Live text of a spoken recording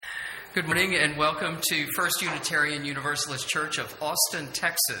Good morning and welcome to First Unitarian Universalist Church of Austin,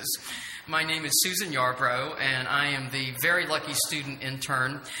 Texas. My name is Susan Yarbrough, and I am the very lucky student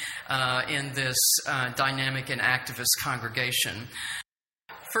intern in this dynamic and activist congregation.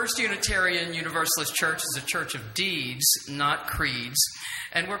 First Unitarian Universalist Church is a church of deeds, not creeds,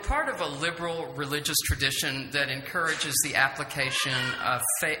 and we're part of a liberal religious tradition that encourages the application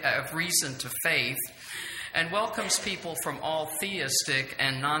of reason to faith and welcomes people from all theistic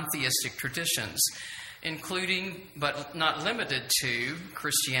and non-theistic traditions, including, but not limited to,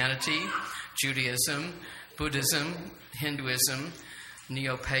 Christianity, Judaism, Buddhism, Hinduism,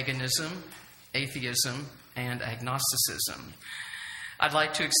 neo-paganism, atheism, and agnosticism. I'd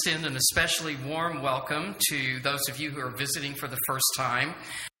like to extend an especially warm welcome to those of you who are visiting for the first time.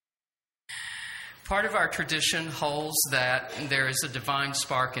 Part of our tradition holds that there is a divine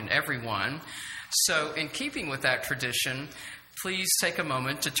spark in everyone. So, in keeping with that tradition, please take a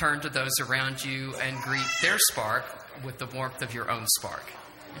moment to turn to those around you and greet their spark with the warmth of your own spark.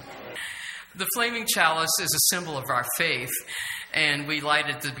 The flaming chalice is a symbol of our faith, and we light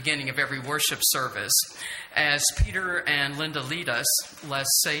it at the beginning of every worship service. As Peter and Linda lead us,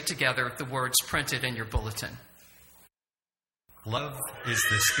 let's say together the words printed in your bulletin. Love is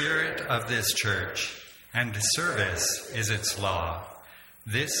the spirit of this church, and service is its law.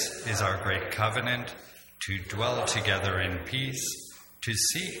 This is our great covenant, to dwell together in peace, to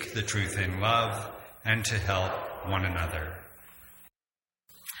seek the truth in love, and to help one another.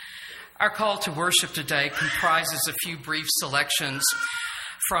 Our call to worship today comprises a few brief selections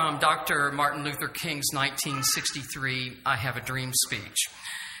from Dr. Martin Luther King's 1963 I Have a Dream speech.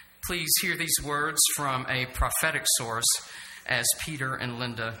 Please hear these words from a prophetic source as Peter and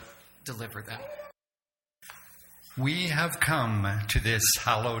Linda deliver them. We have come to this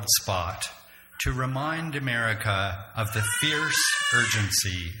hallowed spot to remind America of the fierce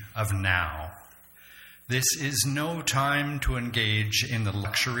urgency of now. This is no time to engage in the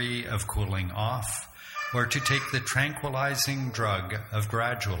luxury of cooling off or to take the tranquilizing drug of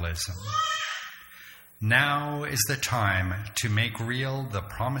gradualism. Now is the time to make real the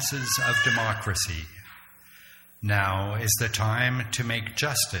promises of democracy. Now is the time to make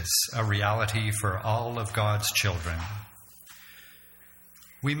justice a reality for all of God's children.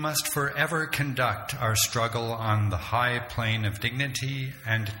 We must forever conduct our struggle on the high plane of dignity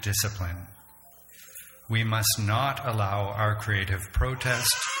and discipline. We must not allow our creative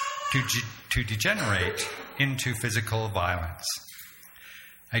protest to degenerate into physical violence.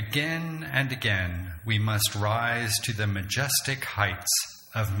 Again and again, we must rise to the majestic heights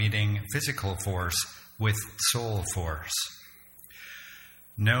of meeting physical force with soul force.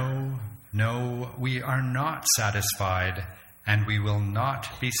 No, we are not satisfied, and we will not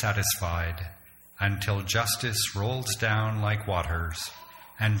be satisfied until justice rolls down like waters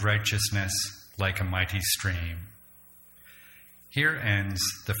and righteousness like a mighty stream. Here ends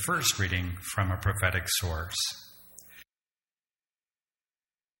the first reading from a prophetic source.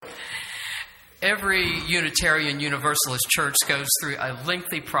 Every Unitarian Universalist church goes through a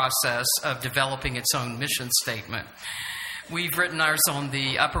lengthy process of developing its own mission statement. We've written ours on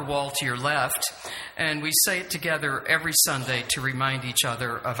the upper wall to your left, and we say it together every Sunday to remind each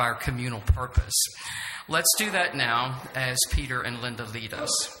other of our communal purpose. Let's do that now as Peter and Linda lead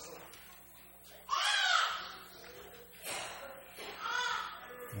us.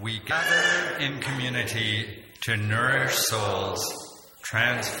 We gather in community to nourish souls,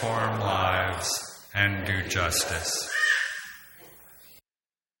 transform lives, and do justice.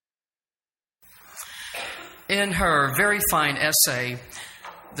 In her very fine essay,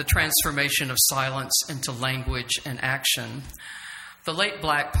 The Transformation of Silence into Language and Action, the late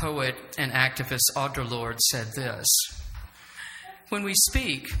Black poet and activist Audre Lorde said this: "When we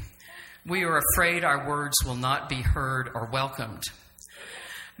speak, we are afraid our words will not be heard or welcomed.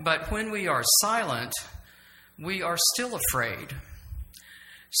 But when we are silent, we are still afraid.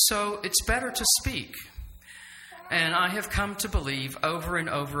 So it's better to speak. And I have come to believe over and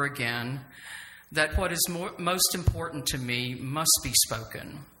over again that what is most important to me must be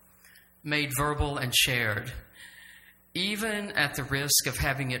spoken, made verbal and shared, even at the risk of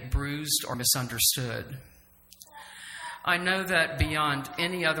having it bruised or misunderstood. I know that beyond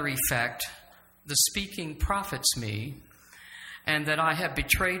any other effect, the speaking profits me, and that I have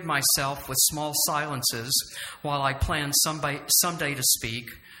betrayed myself with small silences while I planned someday to speak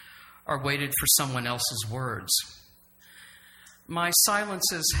or waited for someone else's words. My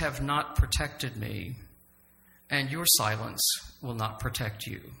silences have not protected me, and your silence will not protect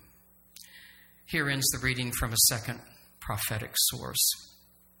you." Here ends the reading from a second prophetic source.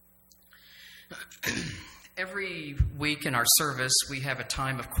 Every week in our service, we have a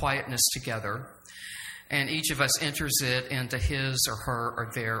time of quietness together, and each of us enters it into his or her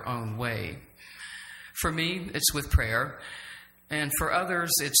or their own way. For me, it's with prayer, and for others,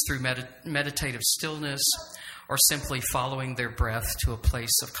 it's through meditative stillness or simply following their breath to a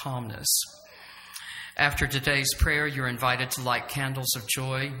place of calmness. After today's prayer, you're invited to light candles of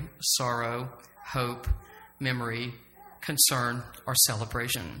joy, sorrow, hope, memory, concern, or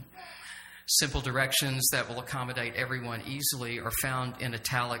celebration. Simple directions that will accommodate everyone easily are found in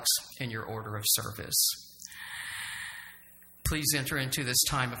italics in your order of service. Please enter into this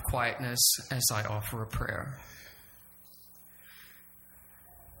time of quietness as I offer a prayer.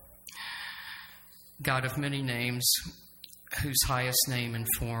 God of many names, whose highest name and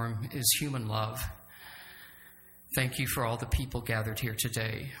form is human love, thank you for all the people gathered here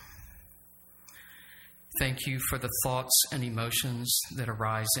today. Thank you for the thoughts and emotions that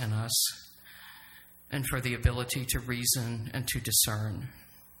arise in us, and for the ability to reason and to discern.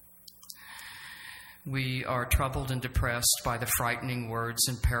 We are troubled and depressed by the frightening words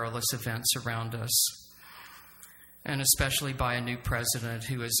and perilous events around us, and especially by a new president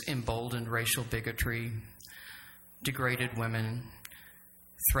who has emboldened racial bigotry, degraded women,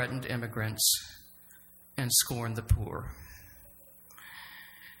 threatened immigrants, and scorned the poor.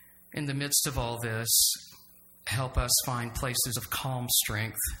 In the midst of all this, help us find places of calm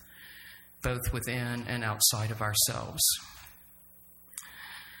strength, both within and outside of ourselves.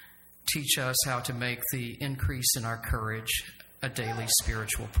 Teach us how to make the increase in our courage a daily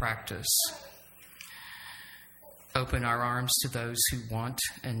spiritual practice. Open our arms to those who want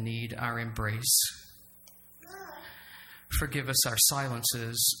and need our embrace. Forgive us our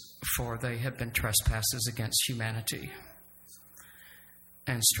silences, for they have been trespasses against humanity.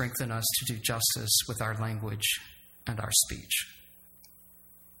 And strengthen us to do justice with our language and our speech.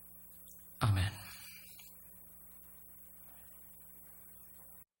 Amen.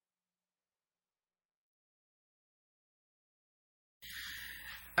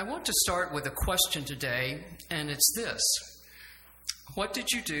 I want to start with a question today, and it's this. What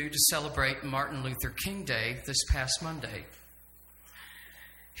did you do to celebrate Martin Luther King Day this past Monday?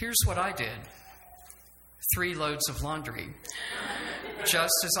 Here's what I did. 3 loads of laundry,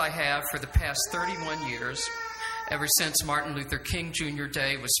 just as I have for the past 31 years, ever since Martin Luther King Jr.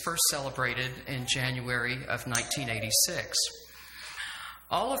 Day was first celebrated in January of 1986.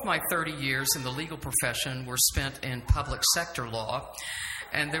 All of my 30 years in the legal profession were spent in public sector law,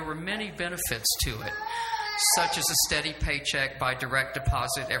 and there were many benefits to it, such as a steady paycheck by direct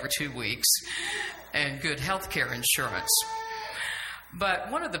deposit every 2 weeks and good health care insurance.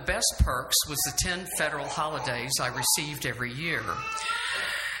 But one of the best perks was the 10 federal holidays I received every year.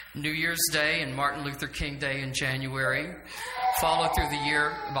 New Year's Day and Martin Luther King Day in January, followed through the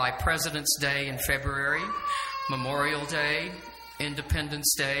year by President's Day in February, Memorial Day,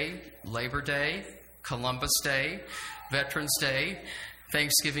 Independence Day, Labor Day, Columbus Day, Veterans Day,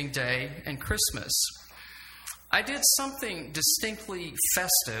 Thanksgiving Day, and Christmas. I did something distinctly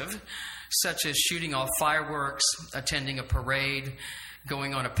festive, such as shooting off fireworks, attending a parade,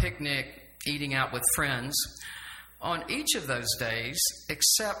 going on a picnic, eating out with friends, on each of those days,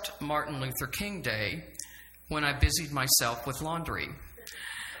 except Martin Luther King Day, when I busied myself with laundry.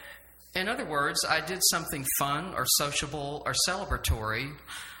 In other words, I did something fun or sociable or celebratory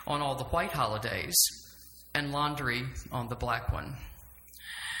on all the white holidays, and laundry on the black one.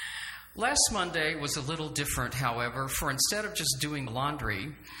 Last Monday was a little different, however, for instead of just doing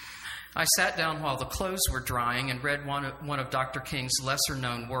laundry, I sat down while the clothes were drying and read one of Dr. King's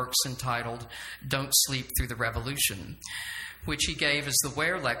lesser-known works entitled Don't Sleep Through the Revolution, which he gave as the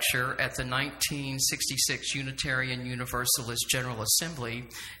Ware Lecture at the 1966 Unitarian Universalist General Assembly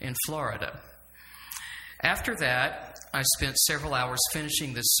in Florida. After that, I spent several hours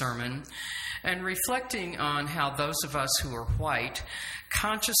finishing this sermon and reflecting on how those of us who are white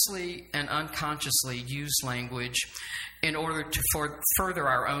consciously and unconsciously use language in order to further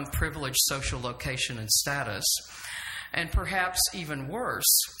our own privileged social location and status, and perhaps even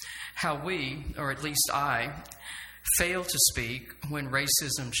worse, how we, or at least I, fail to speak when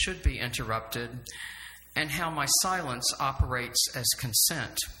racism should be interrupted, and how my silence operates as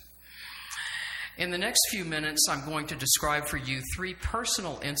consent. In the next few minutes, I'm going to describe for you 3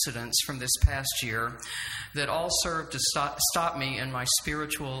 personal incidents from this past year that all serve to stop me in my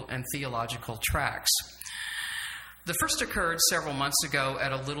spiritual and theological tracks. The first occurred several months ago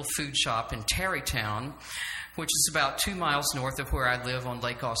at a little food shop in Tarrytown, which is about 2 miles north of where I live on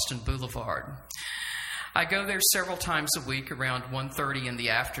Lake Austin Boulevard. I go there several times a week around 1:30 in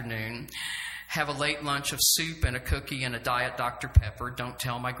the afternoon, have a late lunch of soup and a cookie and a Diet Dr. Pepper, don't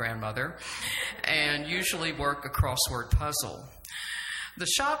tell my grandmother, and usually work a crossword puzzle. The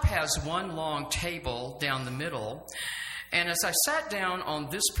shop has one long table down the middle, and as I sat down on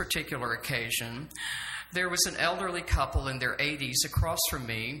this particular occasion, there was an elderly couple in their 80s across from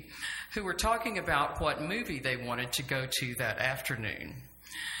me who were talking about what movie they wanted to go to that afternoon.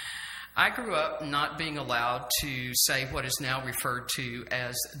 I grew up not being allowed to say what is now referred to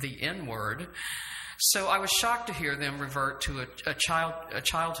as the N-word, so I was shocked to hear them revert to a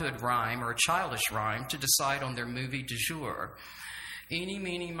childhood rhyme or a childish rhyme to decide on their movie du jour. Eeny,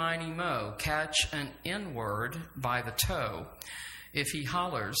 meeny, miny, moe, catch an N-word by the toe. If he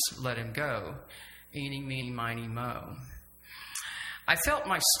hollers, let him go. Eeny, meeny, miny, moe. I felt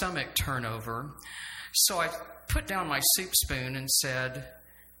my stomach turn over, so I put down my soup spoon and said,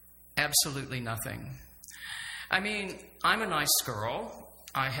 absolutely nothing. I mean, I'm a nice girl.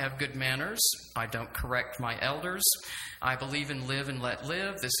 I have good manners. I don't correct my elders. I believe in live and let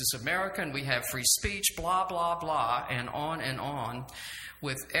live. This is America and we have free speech, blah, blah, blah, and on,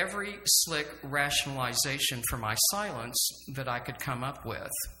 with every slick rationalization for my silence that I could come up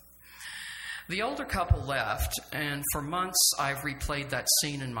with. The older couple left, and for months I've replayed that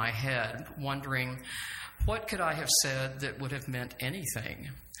scene in my head, wondering what could I have said that would have meant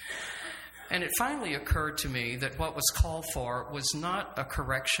anything. And it finally occurred to me that what was called for was not a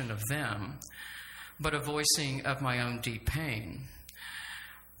correction of them, but a voicing of my own deep pain.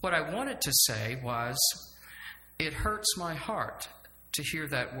 What I wanted to say was, it hurts my heart to hear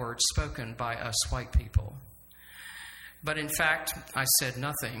that word spoken by us white people. But in fact, I said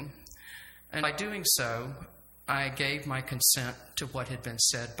nothing, and by doing so, I gave my consent to what had been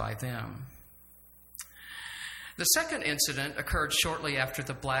said by them. The second incident occurred shortly after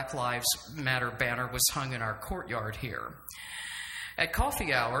the Black Lives Matter banner was hung in our courtyard here. At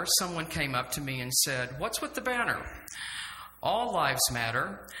coffee hour, someone came up to me and said, "What's with the banner? All lives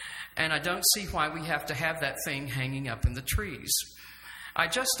matter, and I don't see why we have to have that thing hanging up in the trees. I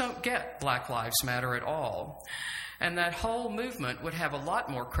just don't get Black Lives Matter at all. And that whole movement would have a lot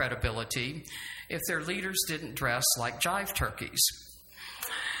more credibility if their leaders didn't dress like jive turkeys."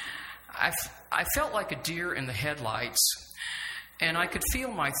 I felt like a deer in the headlights, and I could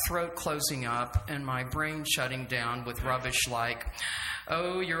feel my throat closing up and my brain shutting down with rubbish like,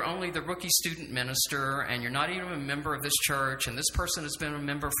 "Oh, you're only the rookie student minister, and you're not even a member of this church, and this person has been a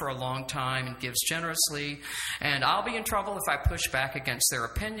member for a long time and gives generously, and I'll be in trouble if I push back against their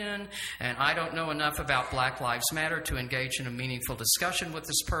opinion, and I don't know enough about Black Lives Matter to engage in a meaningful discussion with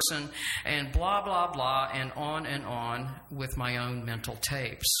this person," and blah, blah, blah, and on with my own mental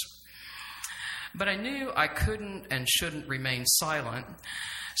tapes. But I knew I couldn't and shouldn't remain silent,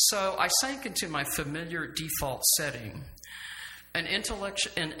 so I sank into my familiar default setting, an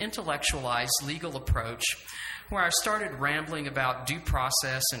intellectualized legal approach where I started rambling about due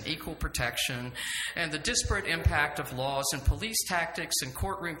process and equal protection and the disparate impact of laws and police tactics and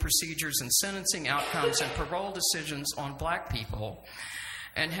courtroom procedures and sentencing outcomes and parole decisions on black people,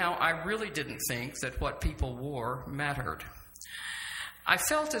 and how I really didn't think that what people wore mattered. I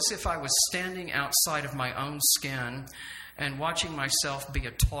felt as if I was standing outside of my own skin and watching myself be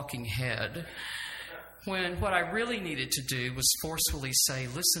a talking head, when what I really needed to do was forcefully say,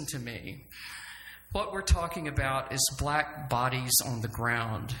 "Listen to me. What we're talking about is black bodies on the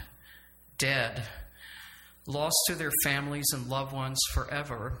ground, dead, lost to their families and loved ones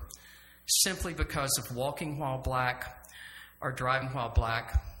forever, simply because of walking while black, or driving while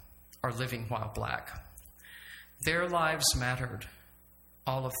black, or living while black. Their lives mattered.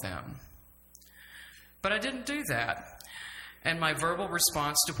 All of them." But I didn't do that, and my verbal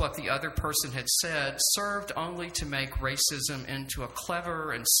response to what the other person had said served only to make racism into a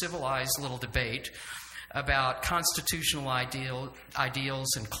clever and civilized little debate about constitutional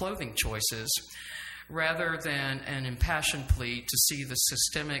ideals and clothing choices, rather than an impassioned plea to see the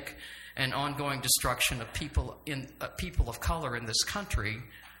systemic and ongoing destruction of people of color in this country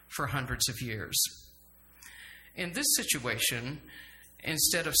for hundreds of years. In this situation,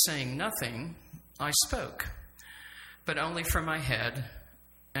 instead of saying nothing, I spoke, but only from my head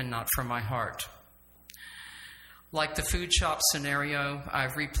and not from my heart. Like the food shop scenario,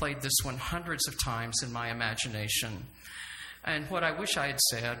 I've replayed this one hundreds of times in my imagination. And what I wish I had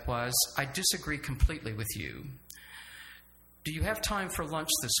said was, "I disagree completely with you. Do you have time for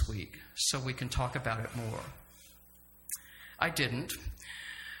lunch this week so we can talk about it more?" I didn't.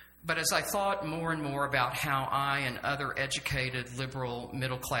 But as I thought more and more about how I and other educated, liberal,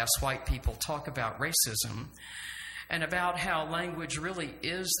 middle-class white people talk about racism, and about how language really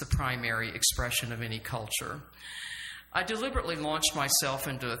is the primary expression of any culture, I deliberately launched myself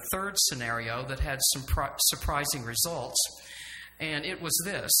into a third scenario that had some surprising results, and it was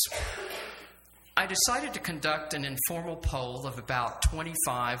this. I decided to conduct an informal poll of about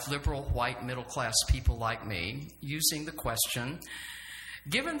 25 liberal white middle-class people like me, using the question,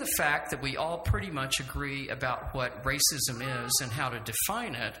 given the fact that we all pretty much agree about what racism is and how to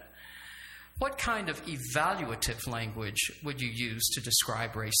define it, what kind of evaluative language would you use to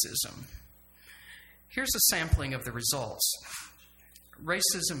describe racism? Here's a sampling of the results.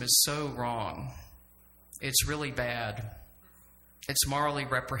 Racism is so wrong. It's really bad. It's morally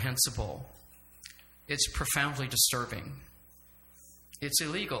reprehensible. It's profoundly disturbing. It's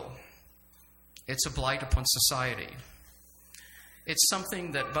illegal. It's a blight upon society. It's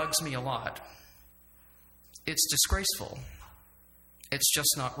something that bugs me a lot. It's disgraceful. It's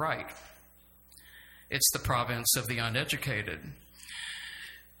just not right. It's the province of the uneducated.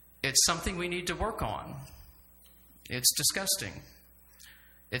 It's something we need to work on. It's disgusting.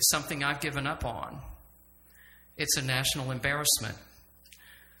 It's something I've given up on. It's a national embarrassment.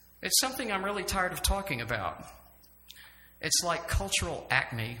 It's something I'm really tired of talking about. It's like cultural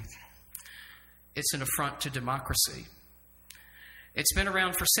acne. It's an affront to democracy. It's been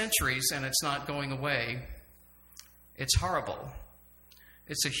around for centuries and it's not going away. It's horrible.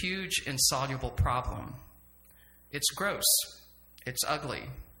 It's a huge, insoluble problem. It's gross. It's ugly.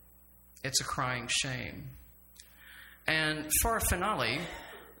 It's a crying shame. And for a finale,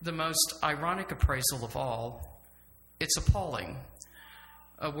 the most ironic appraisal of all, it's appalling.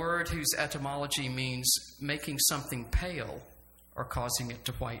 A word whose etymology means making something pale or causing it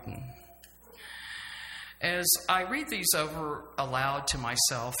to whiten. As I read these over aloud to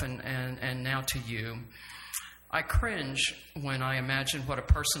myself and now to you, I cringe when I imagine what a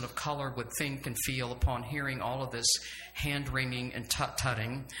person of color would think and feel upon hearing all of this hand-wringing and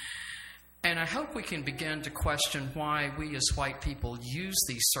tut-tutting. And I hope we can begin to question why we as white people use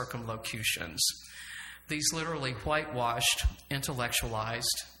these circumlocutions, these literally whitewashed,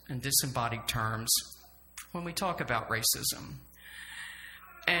 intellectualized, and disembodied terms when we talk about racism.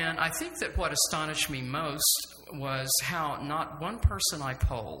 And I think that what astonished me most was how not one person I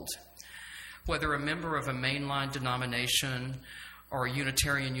polled, whether a member of a mainline denomination or a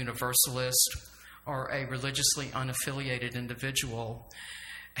Unitarian Universalist or a religiously unaffiliated individual,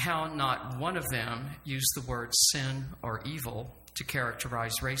 how not one of them used the word sin or evil to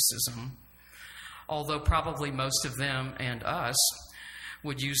characterize racism, although probably most of them and us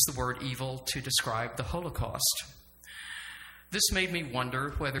would use the word evil to describe the Holocaust. This made me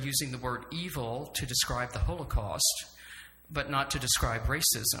wonder whether using the word evil to describe the Holocaust, but not to describe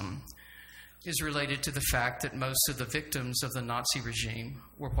racism, is related to the fact that most of the victims of the Nazi regime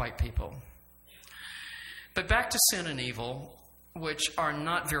were white people. But back to sin and evil, which are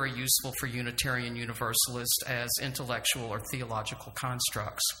not very useful for Unitarian Universalists as intellectual or theological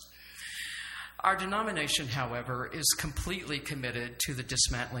constructs. Our denomination, however, is completely committed to the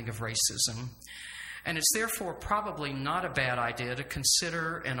dismantling of racism, and it's therefore probably not a bad idea to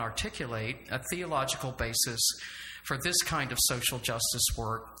consider and articulate a theological basis for this kind of social justice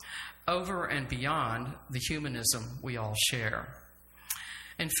work over and beyond the humanism we all share.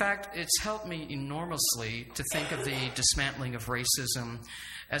 In fact, it's helped me enormously to think of the dismantling of racism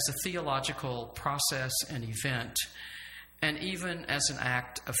as a theological process and event, and even as an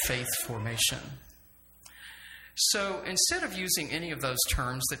act of faith formation. So instead of using any of those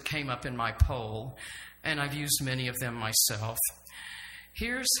terms that came up in my poll, and I've used many of them myself,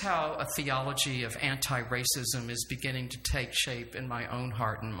 here's how a theology of anti-racism is beginning to take shape in my own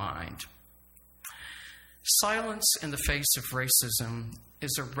heart and mind. Silence in the face of racism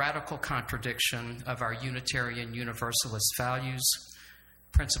is a radical contradiction of our Unitarian Universalist values,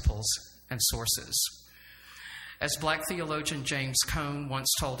 principles, and sources. As Black theologian James Cone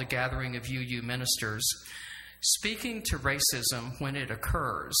once told a gathering of UU ministers, speaking to racism when it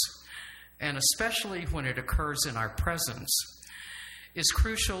occurs, and especially when it occurs in our presence, is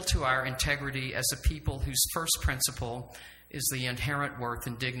crucial to our integrity as a people whose first principle is the inherent worth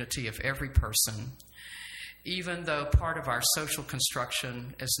and dignity of every person, even though part of our social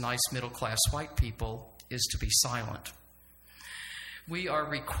construction as nice middle-class white people is to be silent. We are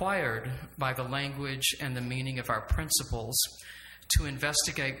required by the language and the meaning of our principles to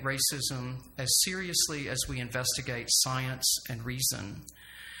investigate racism as seriously as we investigate science and reason,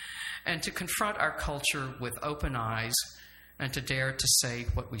 and to confront our culture with open eyes and to dare to say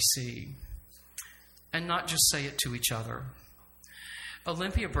what we see, and not just say it to each other.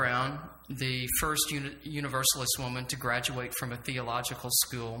 Olympia Brown, the first Universalist woman to graduate from a theological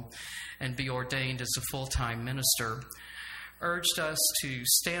school and be ordained as a full-time minister, urged us to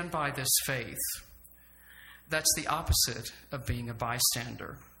stand by this faith, That's the opposite of being a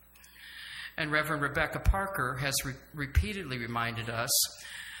bystander. And Reverend Rebecca Parker has repeatedly reminded us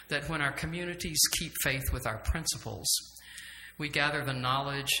that when our communities keep faith with our principles, we gather the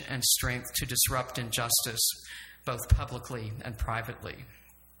knowledge and strength to disrupt injustice, both publicly and privately.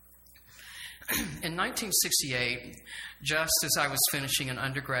 In 1968, just as I was finishing an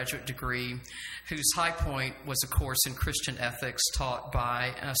undergraduate degree whose high point was a course in Christian ethics taught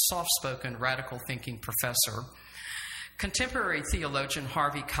by a soft-spoken, radical-thinking professor, contemporary theologian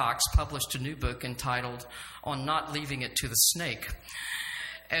Harvey Cox published a new book entitled On Not Leaving It to the Snake.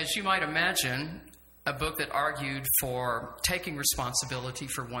 As you might imagine, a book that argued for taking responsibility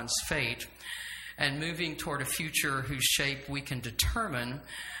for one's fate and moving toward a future whose shape we can determine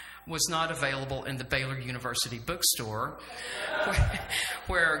was not available in the Baylor University bookstore,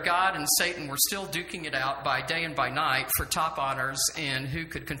 where God and Satan were still duking it out by day and by night for top honors and who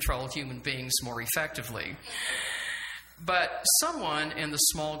could control human beings more effectively. But someone in the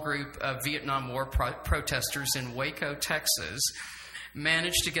small group of Vietnam War protesters in Waco, Texas,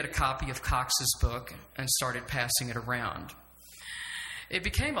 managed to get a copy of Cox's book and started passing it around. It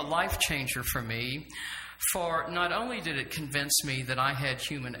became a life changer for me, for not only did it convince me that I had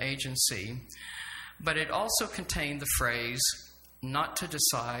human agency, but it also contained the phrase, "Not to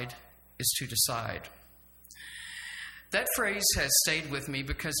decide is to decide." That phrase has stayed with me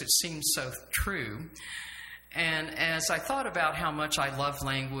because it seems so true. And as I thought about how much I love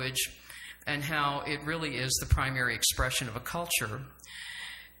language and how it really is the primary expression of a culture,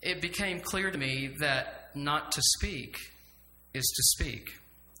 it became clear to me that not to speak is to speak.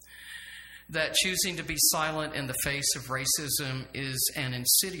 That choosing to be silent in the face of racism is an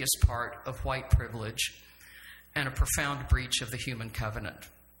insidious part of white privilege and a profound breach of the human covenant.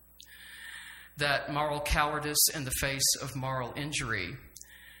 That moral cowardice in the face of moral injury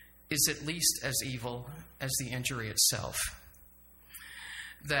is at least as evil as the injury itself.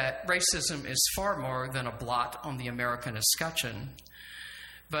 That racism is far more than a blot on the American escutcheon,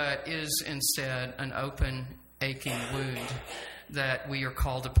 but is instead an open, aching wound that we are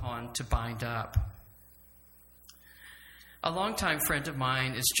called upon to bind up. A longtime friend of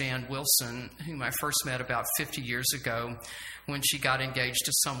mine is Jan Wilson, whom I first met about 50 years ago when she got engaged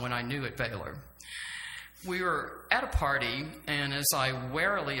to someone I knew at Baylor. We were at a party, and as I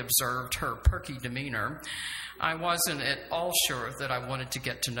warily observed her perky demeanor, I wasn't at all sure that I wanted to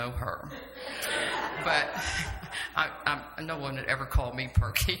get to know her. But no one had ever called me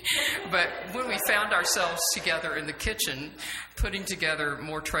perky. But when we found ourselves together in the kitchen, putting together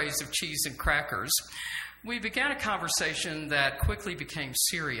more trays of cheese and crackers, we began a conversation that quickly became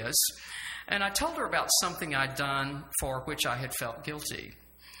serious, and I told her about something I'd done for which I had felt guilty.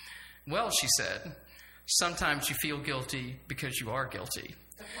 "Well," she said, "sometimes you feel guilty because you are guilty."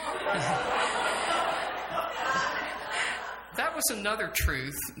 That was another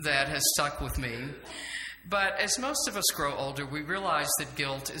truth that has stuck with me. But as most of us grow older, we realize that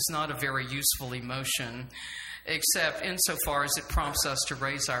guilt is not a very useful emotion, except insofar as it prompts us to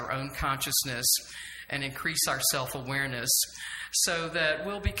raise our own consciousness and increase our self-awareness so that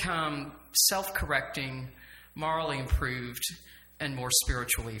we'll become self-correcting, morally improved, and more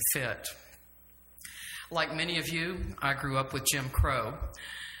spiritually fit. Like many of you, I grew up with Jim Crow,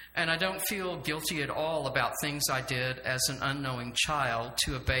 and I don't feel guilty at all about things I did as an unknowing child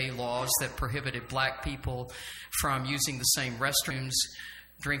to obey laws that prohibited black people from using the same restrooms,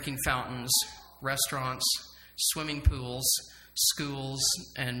 drinking fountains, restaurants, swimming pools, schools,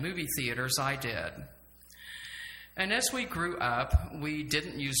 and movie theaters I did. And as we grew up, we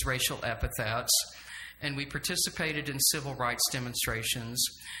didn't use racial epithets, and we participated in civil rights demonstrations,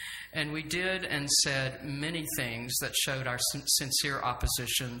 and we did and said many things that showed our sincere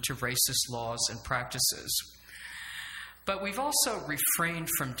opposition to racist laws and practices. But we've also refrained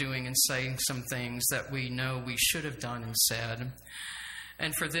from doing and saying some things that we know we should have done and said.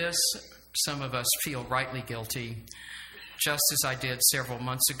 And for this, some of us feel rightly guilty, just as I did several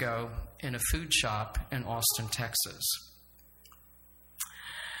months ago in a food shop in Austin, Texas.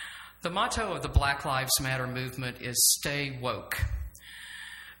 The motto of the Black Lives Matter movement is "Stay woke."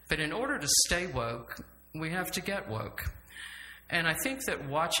 But in order to stay woke, we have to get woke. And I think that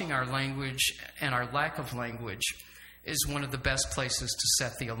watching our language and our lack of language is one of the best places to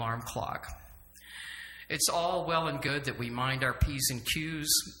set the alarm clock. It's all well and good that we mind our P's and Q's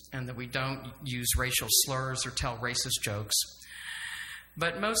and that we don't use racial slurs or tell racist jokes.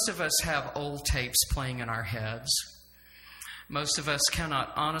 But most of us have old tapes playing in our heads. Most of us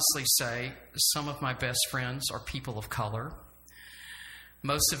cannot honestly say some of my best friends are people of color.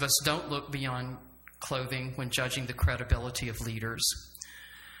 Most of us don't look beyond clothing when judging the credibility of leaders.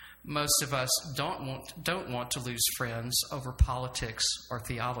 Most of us don't want to lose friends over politics or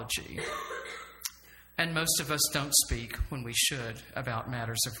theology. And most of us don't speak when we should about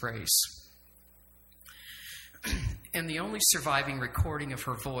matters of race. In the only surviving recording of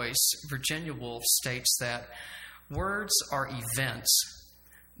her voice, Virginia Woolf states that words are events.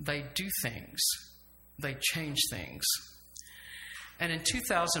 They do things. They change things. And in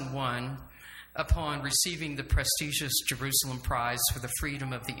 2001, upon receiving the prestigious Jerusalem Prize for the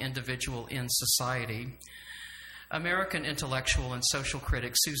Freedom of the Individual in Society, American intellectual and social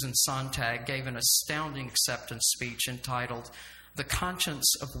critic Susan Sontag gave an astounding acceptance speech entitled "The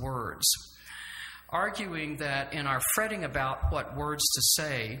Conscience of Words," arguing that in our fretting about what words to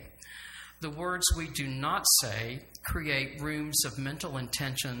say, the words we do not say create rooms of mental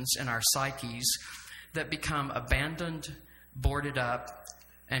intentions in our psyches that become abandoned, boarded up,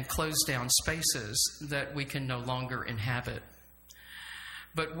 and closed down spaces that we can no longer inhabit.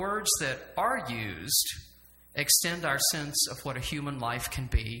 But words that are used extend our sense of what a human life can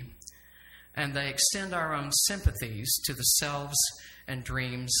be, and they extend our own sympathies to the selves and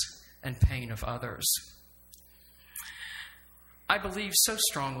dreams and pain of others. I believe so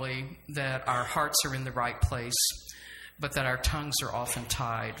strongly that our hearts are in the right place, but that our tongues are often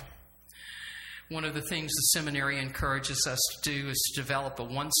tied. One of the things the seminary encourages us to do is to develop a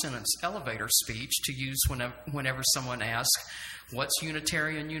one-sentence elevator speech to use whenever someone asks, "What's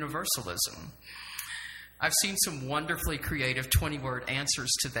Unitarian Universalism?" I've seen some wonderfully creative 20-word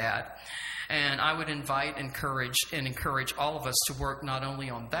answers to that, and I would encourage all of us to work not only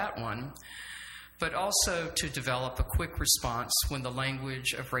on that one, but also to develop a quick response when the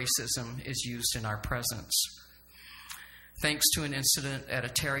language of racism is used in our presence. Thanks to an incident at a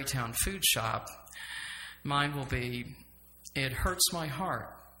Tarrytown food shop, mine will be, "It hurts my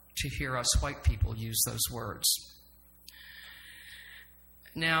heart to hear us white people use those words."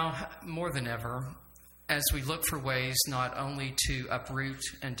 Now, more than ever, as we look for ways not only to uproot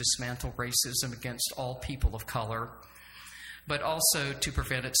and dismantle racism against all people of color, but also to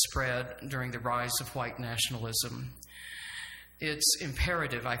prevent its spread during the rise of white nationalism, it's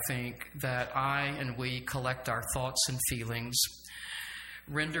imperative, I think, that I and we collect our thoughts and feelings,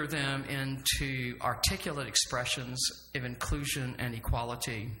 render them into articulate expressions of inclusion and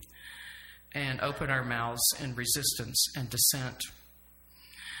equality, and open our mouths in resistance and dissent.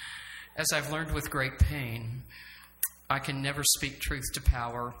 As I've learned with great pain, I can never speak truth to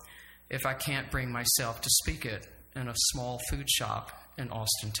power if I can't bring myself to speak it in a small food shop in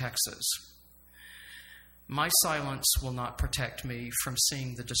Austin, Texas. My silence will not protect me from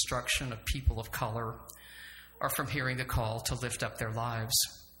seeing the destruction of people of color or from hearing the call to lift up their lives.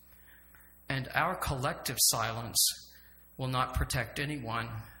 And our collective silence will not protect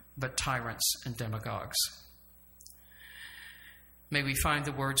anyone but tyrants and demagogues. May we find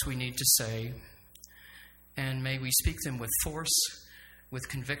the words we need to say, and may we speak them with force, with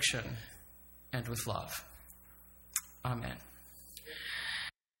conviction, and with love. Amen.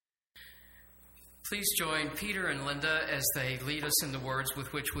 Please join Peter and Linda as they lead us in the words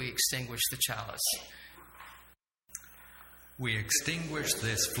with which we extinguish the chalice. We extinguish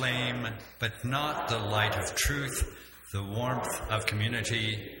this flame, but not the light of truth, the warmth of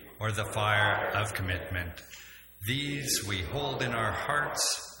community, or the fire of commitment. These we hold in our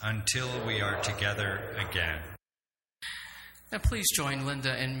hearts until we are together again. Now please join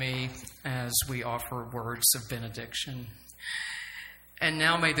Linda and me as we offer words of benediction. And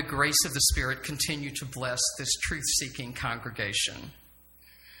now may the grace of the Spirit continue to bless this truth-seeking congregation.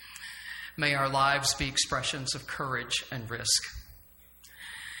 May our lives be expressions of courage and risk.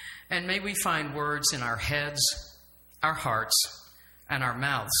 And may we find words in our heads, our hearts, and our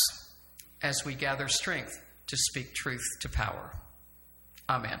mouths as we gather strength to speak truth to power.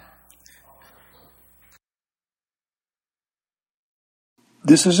 Amen.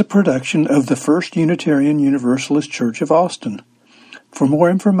 This is a production of the First Unitarian Universalist Church of Austin. For more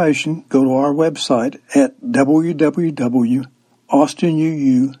information, go to our website at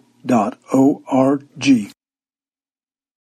www.austinuu.org.